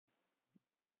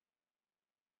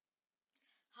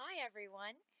Hi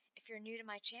everyone! If you're new to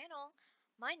my channel,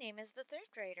 my name is the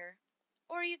Thrift Raider,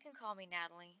 or you can call me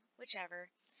Natalie, whichever.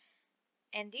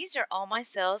 And these are all my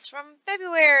sales from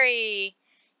February!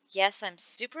 Yes, I'm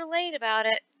super late about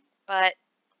it, but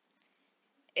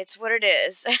it's what it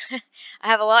is. I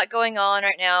have a lot going on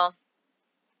right now.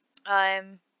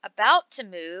 I'm about to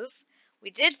move. We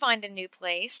did find a new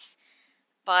place,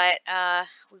 but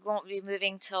we won't be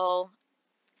moving till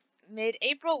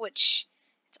mid-April, which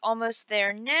it's almost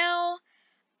there now.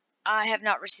 I have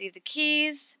not received the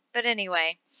keys, but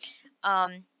anyway,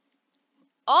 um,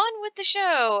 on with the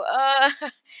show.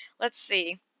 Let's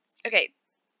see. Okay,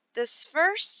 this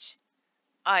first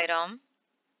item,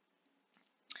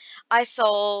 I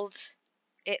sold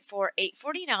it for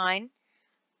 $8.49.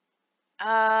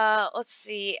 Let's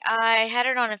see. I had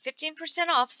it on a 15%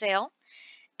 off sale,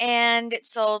 and it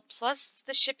sold plus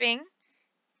the shipping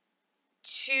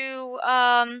to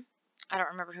I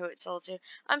don't remember who it sold to.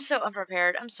 I'm so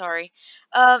unprepared. I'm sorry.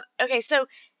 Okay, so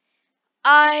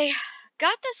I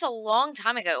got this a long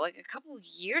time ago, like a couple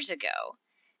years ago,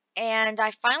 and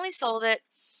I finally sold it.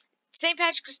 St.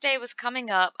 Patrick's Day was coming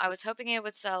up. I was hoping it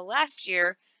would sell last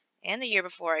year and the year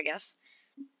before, I guess.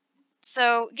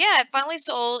 So yeah, it finally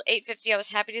sold $8.50. I was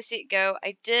happy to see it go.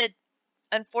 I did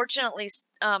unfortunately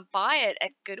buy it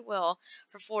at Goodwill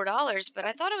for $4, but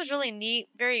I thought it was really neat,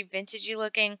 very vintagey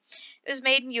looking. It was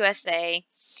made in USA,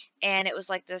 and it was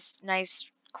like this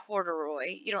nice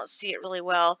corduroy. You don't see it really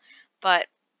well, but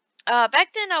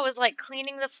back then I was like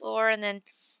cleaning the floor and then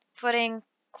putting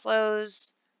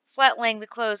clothes, flat laying the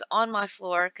clothes on my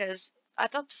floor because I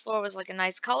thought the floor was like a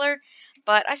nice color,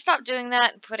 but I stopped doing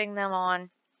that and putting them on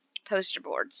poster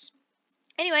boards.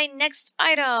 Anyway, next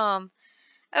item.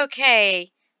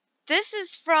 Okay, this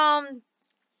is from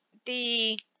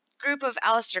the group of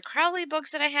Aleister Crowley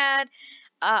books that I had.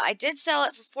 I did sell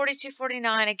it for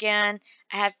 $42.49 again.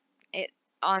 I had it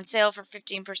on sale for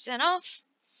 15% off,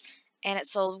 and it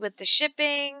sold with the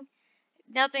shipping.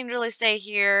 Nothing to really say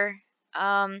here.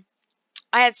 I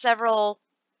had several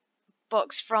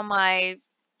books from my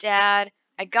dad.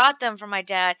 I got them from my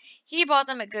dad. He bought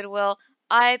them at Goodwill.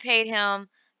 I paid him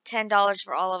 $10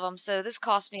 for all of them, so this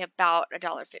cost me about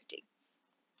 $1.50.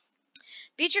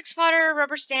 Beatrix Potter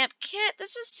rubber stamp kit.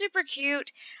 This was super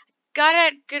cute. Got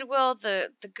it at Goodwill. The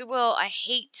Goodwill I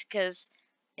hate because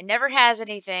it never has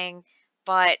anything,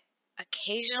 but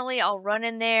occasionally I'll run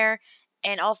in there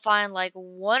and I'll find like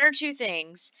one or two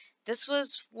things. This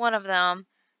was one of them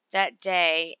that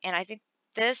day, and I think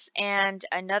this and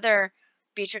another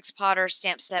Beatrix Potter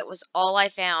stamp set was all I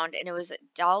found, and it was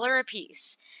 $1 a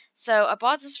piece. So I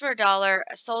bought this for $1.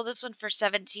 I sold this one for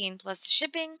 17 plus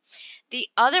shipping. The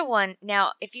other one,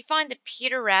 now if you find the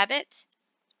Peter Rabbit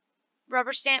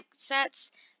rubber stamp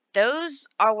sets, those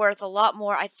are worth a lot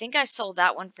more. I think I sold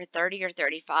that one for 30 or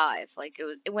 35. Like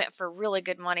it went for really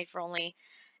good money for only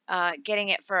getting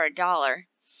it for $1.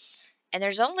 And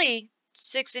there's only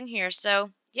 6 in here,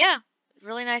 so yeah,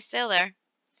 really nice sale there.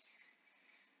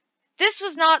 This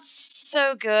was not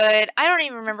so good. I don't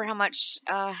even remember how much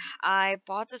I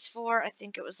bought this for. I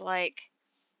think it was like,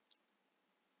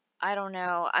 I don't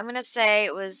know. I'm gonna say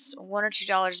it was $1 or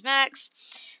 $2 max.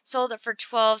 Sold it for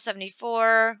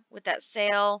 $12.74 with that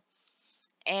sale,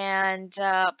 and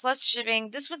plus shipping.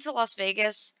 This went to Las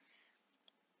Vegas.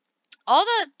 All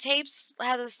the tapes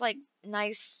had this like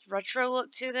nice retro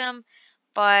look to them,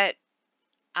 but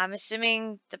I'm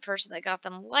assuming the person that got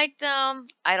them liked them.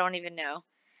 I don't even know.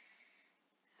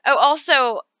 Oh,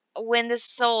 also, when this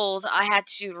sold, I had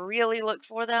to really look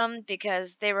for them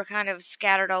because they were kind of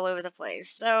scattered all over the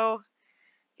place. So,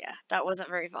 yeah, that wasn't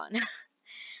very fun.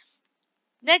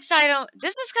 Next item,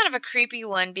 this is kind of a creepy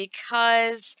one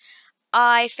because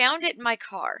I found it in my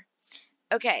car.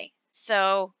 Okay,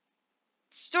 so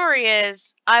story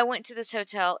is I went to this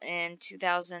hotel in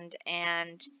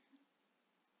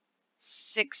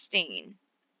 2016,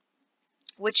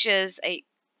 which is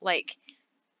like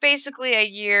basically a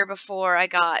year before I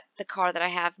got the car that I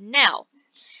have now.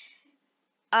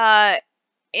 Uh,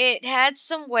 it had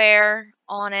some wear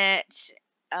on it,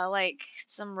 like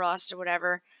some rust or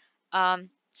whatever.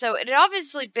 So it had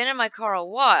obviously been in my car a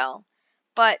while,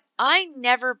 but I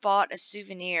never bought a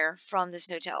souvenir from this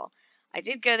hotel. I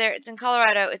did go there. It's in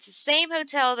Colorado. It's the same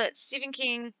hotel that Stephen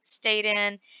King stayed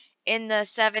in the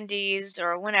 70s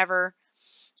or whenever,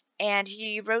 and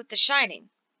he wrote The Shining.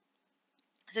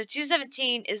 So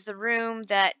 217 is the room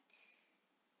that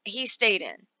he stayed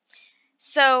in.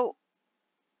 So,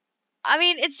 I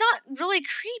mean, it's not really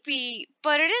creepy,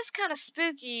 but it is kind of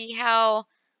spooky how,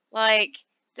 like,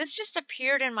 this just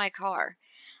appeared in my car.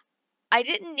 I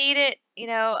didn't need it,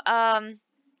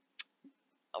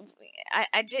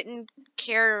 I didn't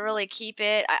care to really keep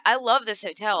it. I love this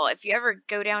hotel. If you ever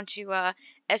go down to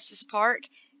Estes Park,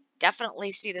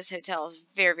 definitely see this hotel. It's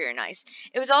very, very nice.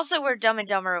 It was also where Dumb and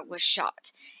Dumber was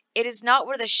shot. It is not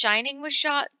where The Shining was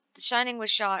shot. The Shining was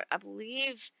shot, I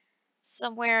believe,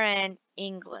 somewhere in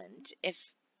England.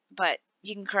 But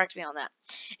you can correct me on that.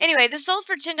 Anyway, this sold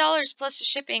for $10 plus the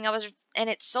shipping. And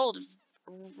it sold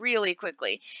really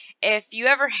quickly. If you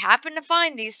ever happen to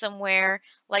find these somewhere,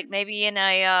 like maybe in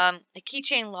a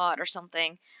keychain lot or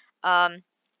something,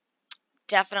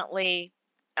 definitely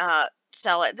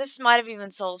sell it. This might have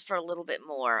even sold for a little bit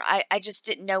more. I just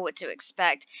didn't know what to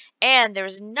expect. And there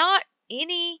was not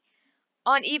any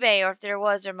on eBay, or if there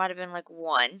was, there might have been like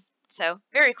one. So,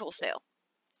 very cool sale.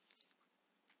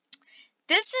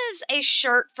 This is a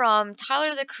shirt from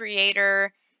Tyler the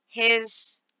Creator,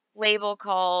 his label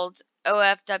called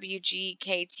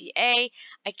OFWGKTA.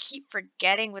 I keep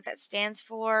forgetting what that stands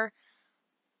for.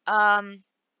 Let's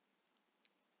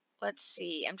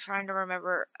see. I'm trying to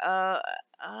remember.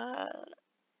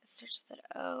 Search that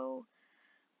O.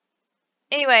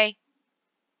 Anyway,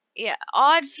 yeah,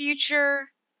 Odd Future.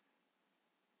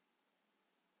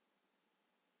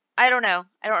 I don't know.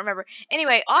 I don't remember.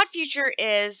 Anyway, Odd Future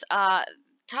is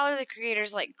Tyler the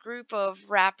Creator's like group of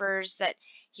rappers that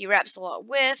he raps a lot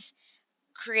with,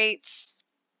 creates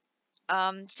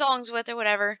songs with or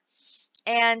whatever.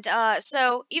 And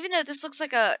so even though this looks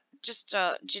like just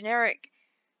a generic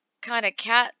kind of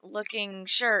cat looking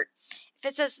shirt, if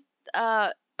it says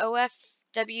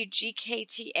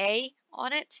OFWGKTA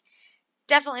on it,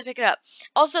 definitely pick it up.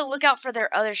 Also, look out for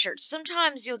their other shirts.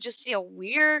 Sometimes you'll just see a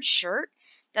weird shirt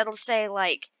that'll say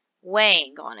like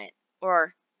Wang on it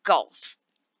or golf.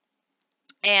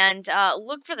 And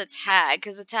look for the tag,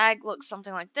 because the tag looks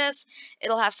something like this.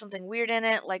 It'll have something weird in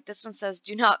it, like this one says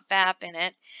 "Do not fap" in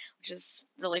it, which is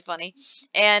really funny.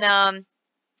 And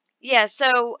yeah,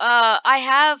 so I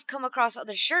have come across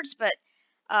other shirts, but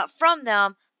from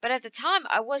them, but at the time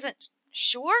I wasn't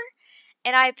sure,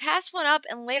 and I passed one up,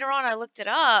 and later on I looked it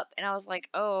up, and I was like,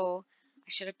 oh, I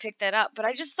should have picked that up. But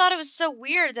I just thought it was so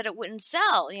weird that it wouldn't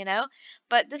sell, you know?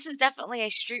 But this is definitely a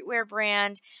streetwear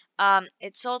brand.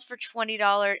 It sold for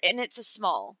 $20, and it's a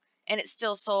small, and it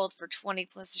still sold for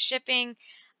 $20 plus the shipping.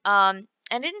 And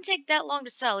it didn't take that long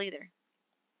to sell either.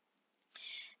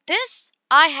 This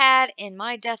I had in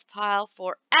my death pile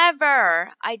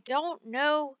forever. I don't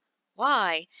know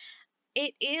why.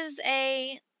 It is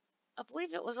I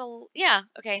believe it was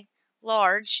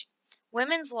large,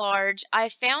 women's large. I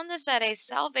found this at a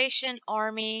Salvation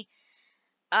Army.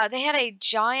 They had a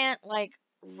giant like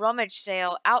rummage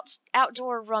sale,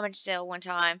 outdoor rummage sale one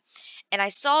time, and I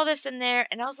saw this in there,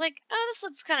 and I was like, oh, this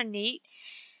looks kind of neat.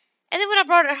 And then when I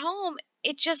brought it home,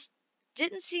 it just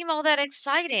didn't seem all that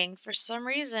exciting for some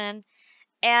reason.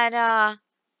 And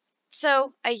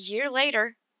so a year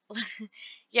later,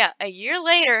 yeah, a year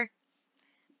later,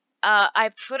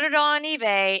 I put it on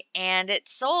eBay, and it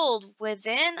sold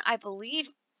within, I believe,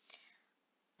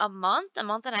 a month and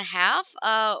a half,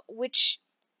 which,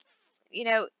 you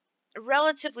know,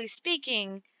 relatively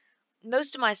speaking,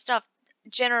 most of my stuff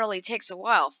generally takes a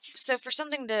while. So for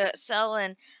something to sell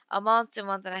in a month to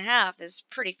month and a half is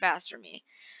pretty fast for me.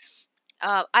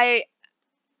 I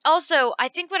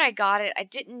think when I got it, I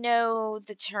didn't know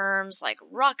the terms like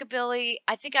rockabilly.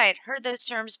 I think I had heard those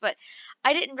terms, but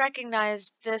I didn't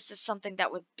recognize this as something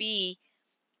that would be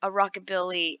a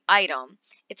rockabilly item.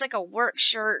 It's like a work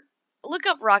shirt. Look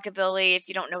up rockabilly if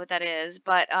you don't know what that is.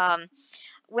 But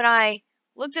when I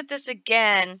looked at this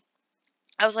again,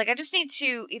 I was like, I just need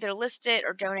to either list it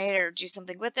or donate it or do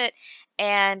something with it.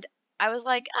 And I was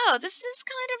like, oh, this is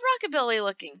kind of rockabilly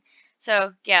looking.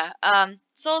 So yeah,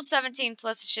 sold 17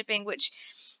 plus shipping, which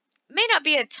may not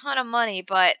be a ton of money,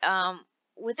 but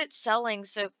with it selling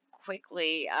so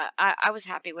quickly, I was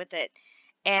happy with it,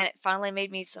 and it finally made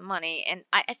me some money. And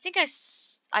I think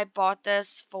I bought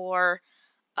this for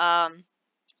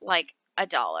like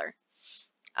 $1.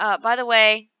 By the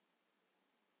way,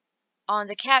 on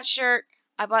the cat shirt,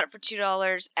 I bought it for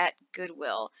 $2 at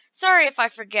Goodwill. Sorry if I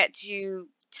forget to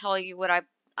tell you what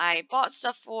I bought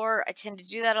stuff for. I tend to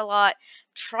do that a lot.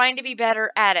 Trying to be better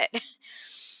at it.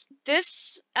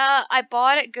 This I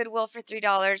bought at Goodwill for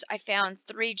 $3. I found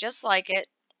 3 just like it.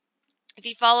 If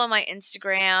you follow my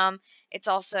Instagram, it's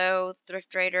also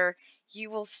Thrift Raider.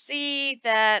 You will see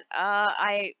that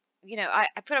I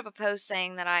put up a post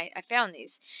saying that I found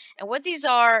these. And what these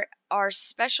are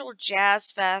special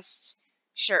Jazz Fest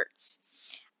shirts.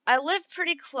 I live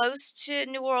pretty close to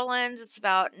New Orleans. It's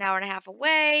about an hour and a half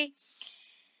away.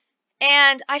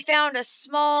 And I found a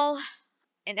small,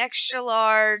 an extra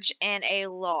large, and a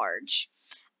large.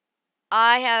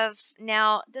 I have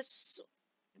now this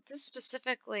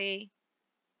specifically.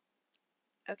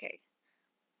 Okay,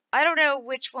 I don't know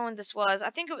which one this was. I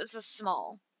think it was the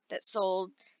small that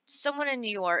sold to someone in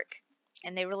New York,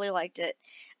 and they really liked it.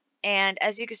 And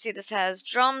as you can see, this has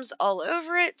drums all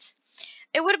over it.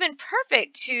 It would have been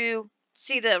perfect to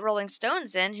see the Rolling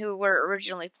Stones in, who were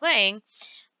originally playing,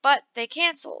 but they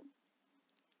canceled.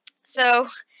 So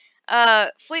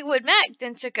Fleetwood Mac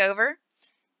then took over,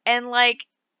 and like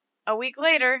a week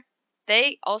later,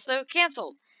 they also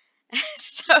canceled.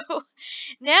 So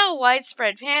now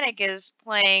Widespread Panic is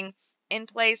playing in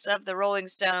place of the Rolling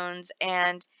Stones,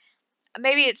 and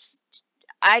maybe it's,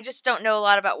 I just don't know a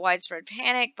lot about Widespread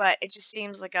Panic, but it just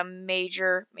seems like a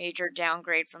major, major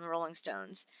downgrade from the Rolling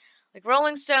Stones. Like,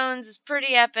 Rolling Stones is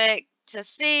pretty epic to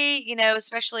see, you know,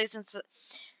 especially since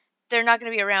they're not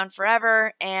going to be around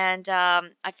forever, and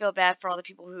I feel bad for all the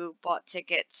people who bought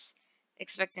tickets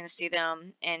expecting to see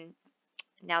them, and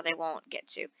now they won't get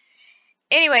to.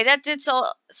 Anyway, that did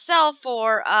sell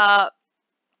for,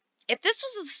 if this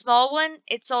was a small one,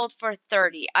 it sold for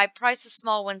 $30. I priced the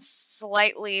small one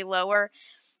slightly lower.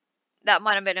 That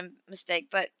might have been a mistake,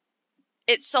 but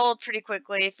it sold pretty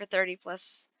quickly for $30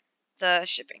 plus the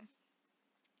shipping.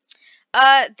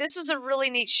 This was a really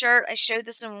neat shirt. I showed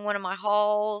this in one of my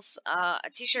hauls, a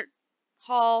t-shirt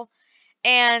haul,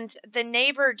 and the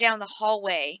neighbor down the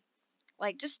hallway,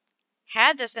 like, just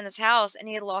had this in his house, and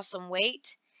he had lost some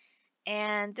weight.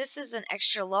 And this is an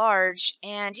extra large,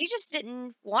 and he just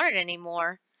didn't want it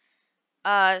anymore.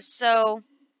 So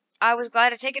I was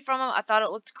glad to take it from him. I thought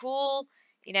it looked cool.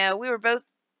 You know, we were both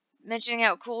mentioning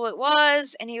how cool it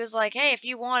was, and he was like, "Hey, if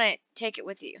you want it, take it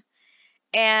with you."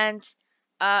 And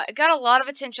it got a lot of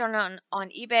attention on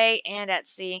eBay and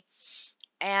Etsy,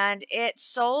 and it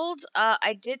sold.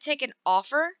 I did take an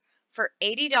offer for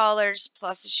 $80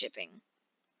 plus the shipping.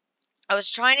 I was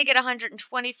trying to get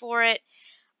 $120 for it,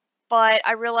 but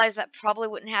I realized that probably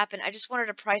wouldn't happen. I just wanted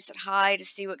to price it high to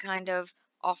see what kind of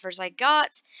offers I got.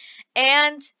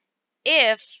 And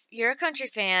if you're a country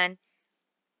fan,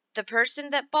 the person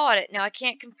that bought it, now I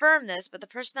can't confirm this, but the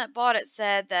person that bought it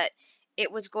said that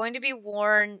it was going to be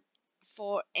worn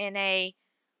for in a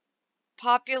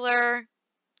popular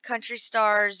country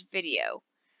stars video.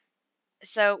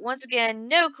 So once again,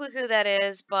 no clue who that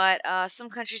is, but some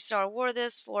country star wore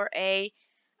this for a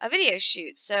video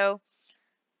shoot. So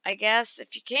I guess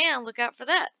if you can, look out for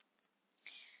that.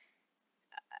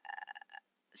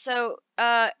 So,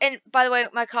 and by the way,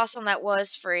 my cost on that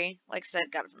was free. Like I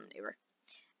said, got it from a neighbor.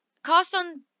 Cost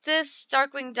on this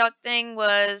Darkwing Duck thing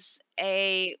was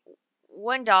a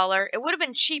 $1. It would have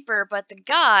been cheaper, but the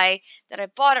guy that I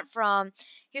bought it from,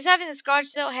 he was having this garage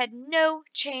sale, had no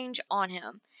change on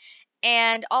him.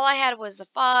 And all I had was a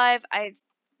 5. I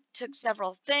took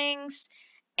several things,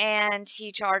 and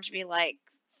he charged me like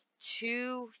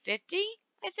 $2.50,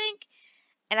 I think.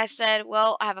 And I said,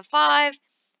 well, I have a 5.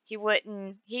 He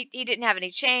wouldn't, he didn't have any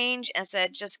change, and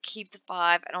said, just keep the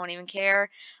 5. I don't even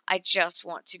care. I just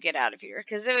want to get out of here,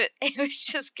 because it was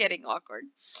just getting awkward.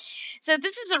 So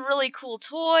this is a really cool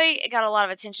toy. It got a lot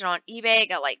of attention on eBay. It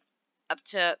got like up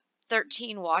to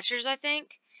 13 watchers, I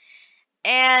think.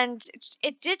 And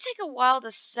it did take a while to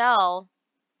sell,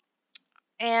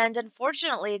 and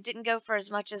unfortunately it didn't go for as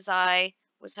much as I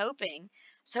was hoping.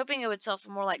 I was hoping it would sell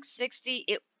for more like 60.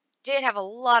 It did have a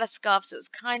lot of scuffs. It was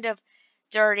kind of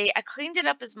dirty. I cleaned it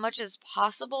up as much as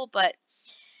possible, but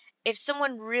if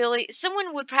someone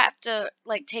would have to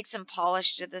like take some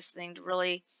polish to this thing to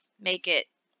really make it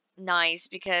nice,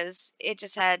 because it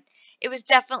was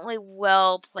definitely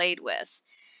well played with.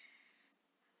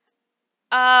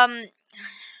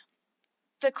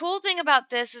 The cool thing about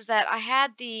this is that I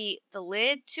had the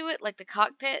lid to it, like the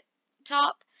cockpit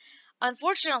top.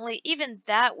 Unfortunately, even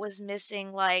that was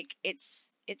missing like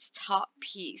its top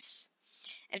piece.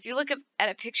 And if you look at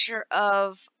a picture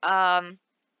of the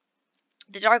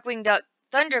Darkwing Duck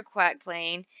Thunderquack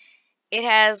plane, it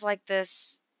has like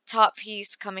this top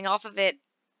piece coming off of it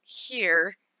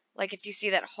here. Like if you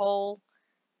see that hole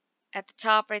at the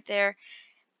top right there.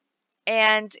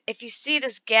 And if you see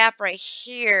this gap right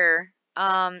here,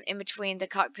 in between the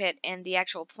cockpit and the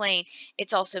actual plane,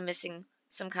 it's also missing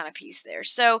some kind of piece there.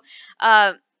 So,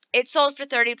 it sold for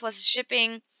 $30 plus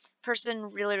shipping.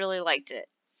 Person really, really liked it.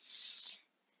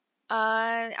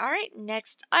 Alright,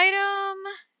 next item.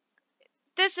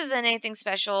 This isn't anything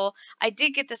special. I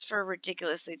did get this for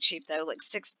ridiculously cheap, though, like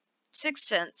 6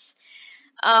 cents.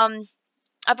 I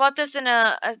bought this in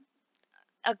a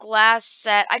glass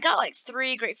set. I got like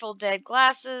 3 Grateful Dead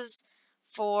glasses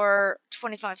for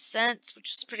 25 cents,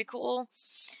 which was pretty cool.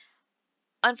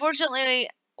 Unfortunately,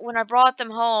 when I brought them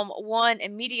home, one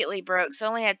immediately broke, so I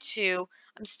only had two.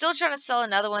 I'm still trying to sell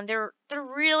another one. They're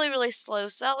really, really slow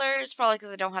sellers, probably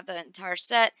because I don't have the entire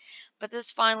set. But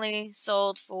this finally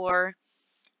sold for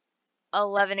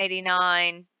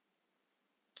 $11.89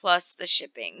 plus the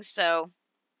shipping. So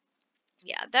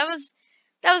yeah, that was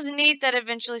neat that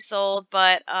eventually sold,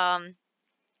 but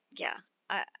yeah,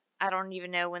 I don't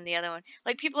even know when the other one,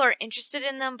 like, people are interested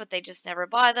in them, but they just never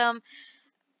buy them.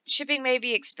 Shipping may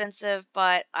be expensive,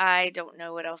 but I don't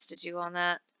know what else to do on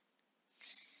that.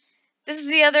 This is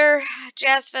the other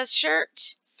Jazz Fest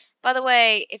shirt. By the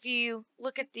way, if you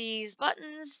look at these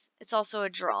buttons, it's also a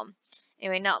drum.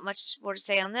 Anyway, not much more to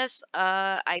say on this.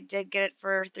 I did get it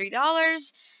for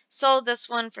 $3. Sold this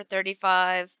one for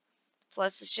 $35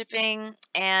 plus the shipping,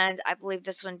 and I believe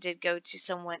this one did go to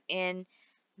someone in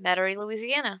Metairie,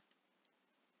 Louisiana.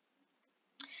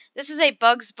 This is a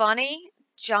Bugs Bunny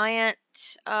giant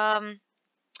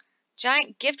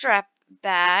giant gift wrap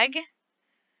bag.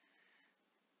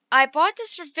 I bought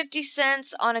this for 50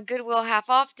 cents on a Goodwill half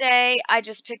off day. I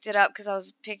just picked it up because I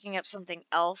was picking up something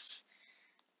else.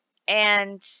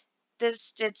 And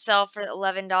this did sell for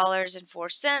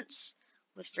 $11.04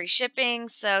 with free shipping,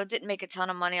 so didn't make a ton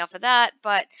of money off of that,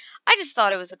 but I just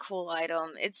thought it was a cool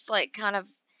item. It's like kind of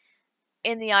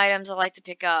in the items I like to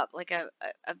pick up, like a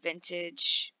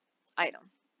vintage item.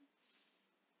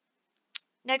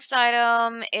 Next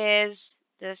item is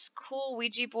this cool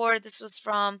Ouija board. This was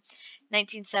from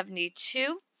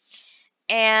 1972,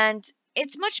 and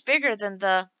it's much bigger than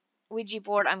the Ouija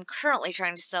board I'm currently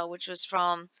trying to sell, which was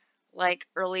from like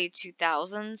early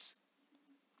 2000s.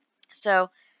 So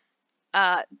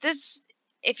this,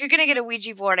 if you're gonna get a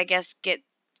Ouija board, I guess get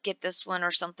this one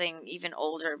or something even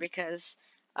older, because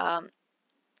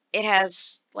it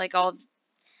has like all,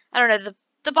 I don't know,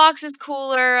 the box is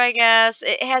cooler, I guess.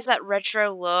 It has that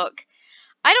retro look.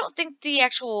 I don't think the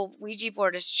actual Ouija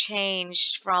board has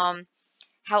changed from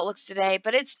how it looks today,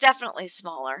 but it's definitely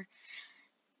smaller.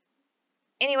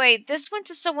 Anyway, this went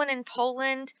to someone in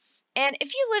Poland, and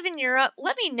if you live in Europe,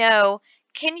 let me know.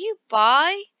 Can you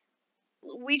buy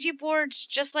Ouija boards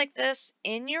just like this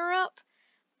in Europe?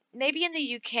 Maybe in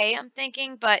the UK, I'm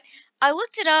thinking, but I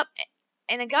looked it up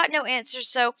and I got no answer,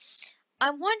 so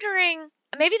I'm wondering,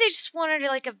 maybe they just wanted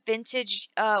like a vintage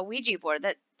Ouija board.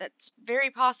 That's very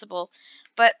possible.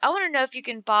 But I want to know if you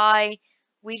can buy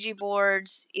Ouija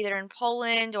boards either in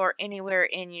Poland or anywhere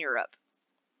in Europe.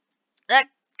 That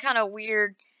kind of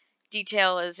weird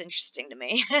detail is interesting to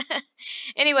me.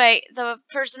 Anyway, the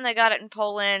person that got it in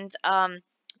Poland,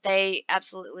 they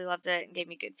absolutely loved it and gave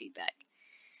me good feedback.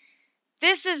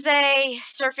 This is a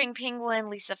Surfing Penguin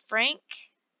Lisa Frank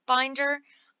binder.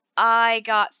 I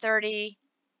got $30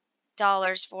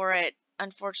 for it.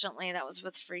 Unfortunately, that was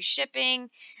with free shipping.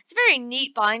 It's a very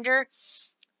neat binder.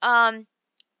 But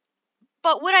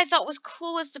what I thought was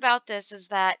coolest about this is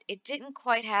that it didn't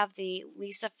quite have the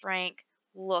Lisa Frank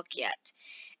look yet.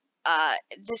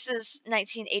 This is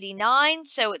 1989,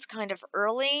 so it's kind of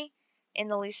early in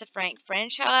the Lisa Frank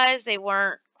franchise. They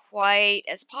weren't quite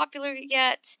as popular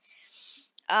yet.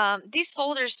 These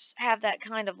folders have that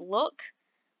kind of look.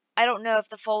 I don't know if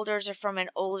the folders are from an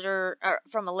older or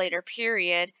from a later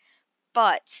period,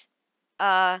 but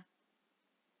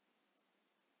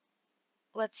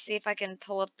let's see if I can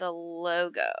pull up the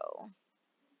logo.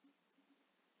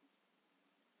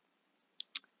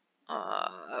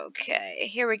 Okay,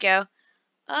 here we go.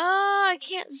 I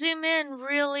can't zoom in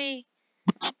really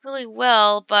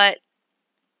well, but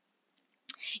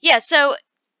yeah, so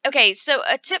okay, so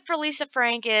a tip for Lisa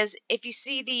Frank is if you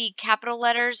see the capital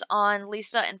letters on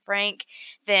Lisa and Frank,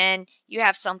 then you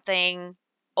have something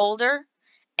older.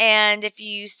 And if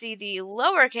you see the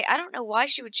lowercase, I don't know why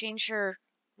she would change her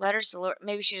letters to lower.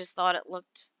 Maybe she just thought it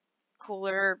looked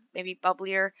cooler, maybe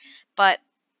bubblier. But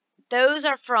those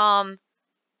are from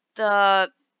the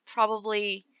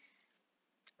probably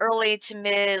early to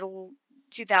mid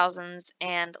 2000s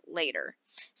and later.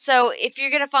 So if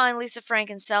you're gonna find Lisa Frank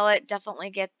and sell it,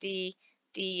 definitely get the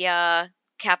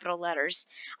capital letters.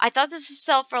 I thought this would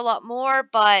sell for a lot more,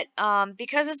 but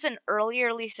because it's an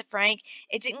earlier Lisa Frank,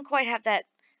 it didn't quite have that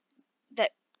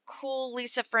cool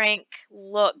Lisa Frank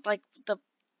look, like the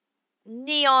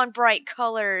neon bright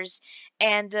colors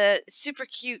and the super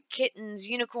cute kittens,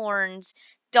 unicorns,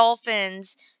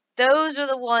 dolphins. Those are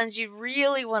the ones you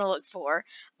really want to look for.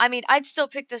 I mean, I'd still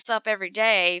pick this up every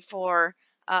day for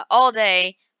all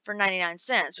day for 99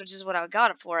 cents, which is what I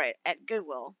got it for at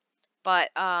Goodwill. But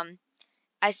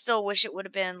I still wish it would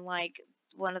have been like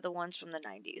one of the ones from the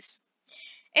 90s.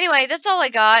 Anyway, that's all I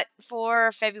got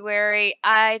for February.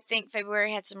 I think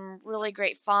February had some really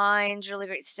great finds, really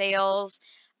great sales.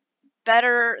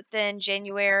 better than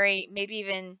January, maybe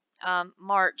even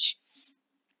March.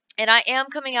 And I am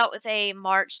coming out with a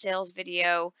March sales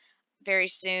video very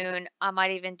soon. I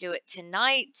might even do it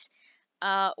tonight.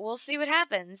 We'll see what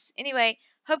happens. Anyway,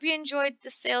 hope you enjoyed the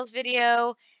sales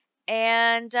video,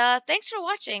 and thanks for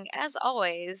watching, as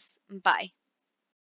always. Bye.